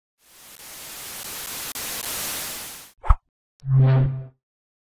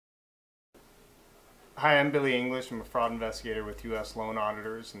Hi, I'm Billy English. I'm a fraud investigator with US Loan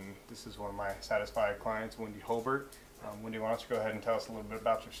Auditors, and this is one of my satisfied clients, Wendy Holbert. Wendy, why don't you go ahead and tell us a little bit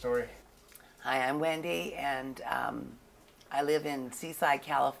about your story? Hi, I'm Wendy, and I live in Seaside,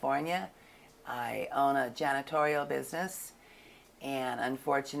 California. I own a janitorial business, and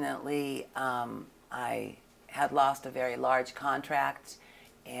unfortunately, I had lost a very large contract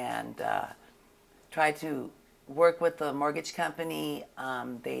and tried to work with the mortgage company.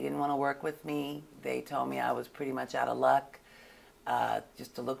 They didn't want to work with me. They told me I was pretty much out of luck,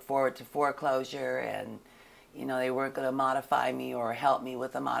 just to look forward to foreclosure, and you know, they weren't going to modify me or help me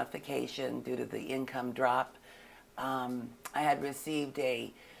with a modification due to the income drop. I had received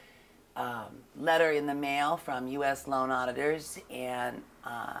a letter in the mail from US Loan Auditors, and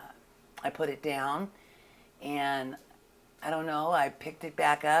I put it down, and I don't know, I picked it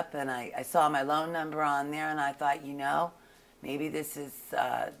back up, and I saw my loan number on there, and I thought, you know, maybe this is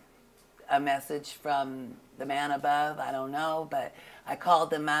a message from the man above. I don't know, but I called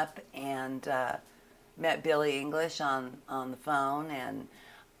them up and met Billy English on the phone, and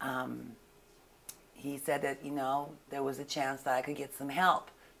he said that, you know, there was a chance that I could get some help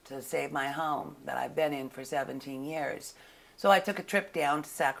to save my home that I've been in for 17 years. So I took a trip down to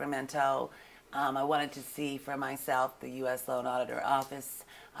Sacramento. I wanted to see for myself the U.S. Loan Auditor office.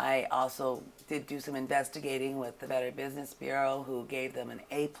 I also did do some investigating with the Better Business Bureau, who gave them an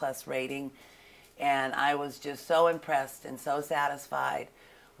A+ rating. And I was just so impressed and so satisfied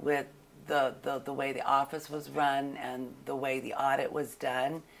with the way the office was run and the way the audit was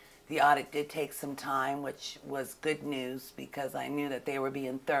done. The audit did take some time, which was good news, because I knew that they were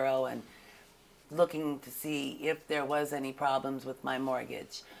being thorough and looking to see if there was any problems with my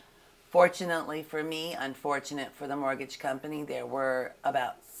mortgage. Fortunately for me, unfortunate for the mortgage company, there were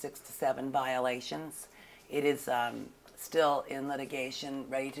about 6 to 7 violations. It is still in litigation,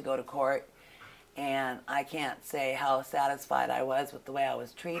 ready to go to court, and I can't say how satisfied I was with the way I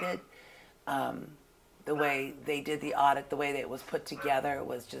was treated. The way they did the audit, the way that it was put together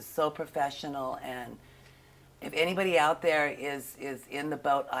was just so professional. And if anybody out there is in the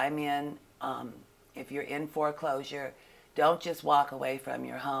boat I'm in, if you're in foreclosure, don't just walk away from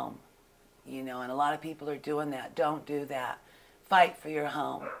your home. You know, and a lot of people are doing that. Don't do that. Fight for your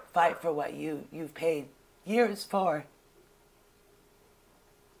home. Fight for what you've paid years for.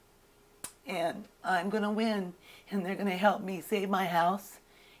 And I'm going to win, and they're going to help me save my house.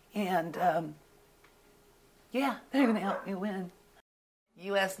 And yeah, they're going to help me win.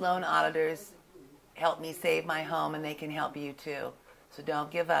 U.S. Loan Auditors help me save my home, and they can help you too. So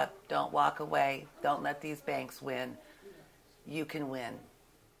don't give up. Don't walk away. Don't let these banks win. You can win.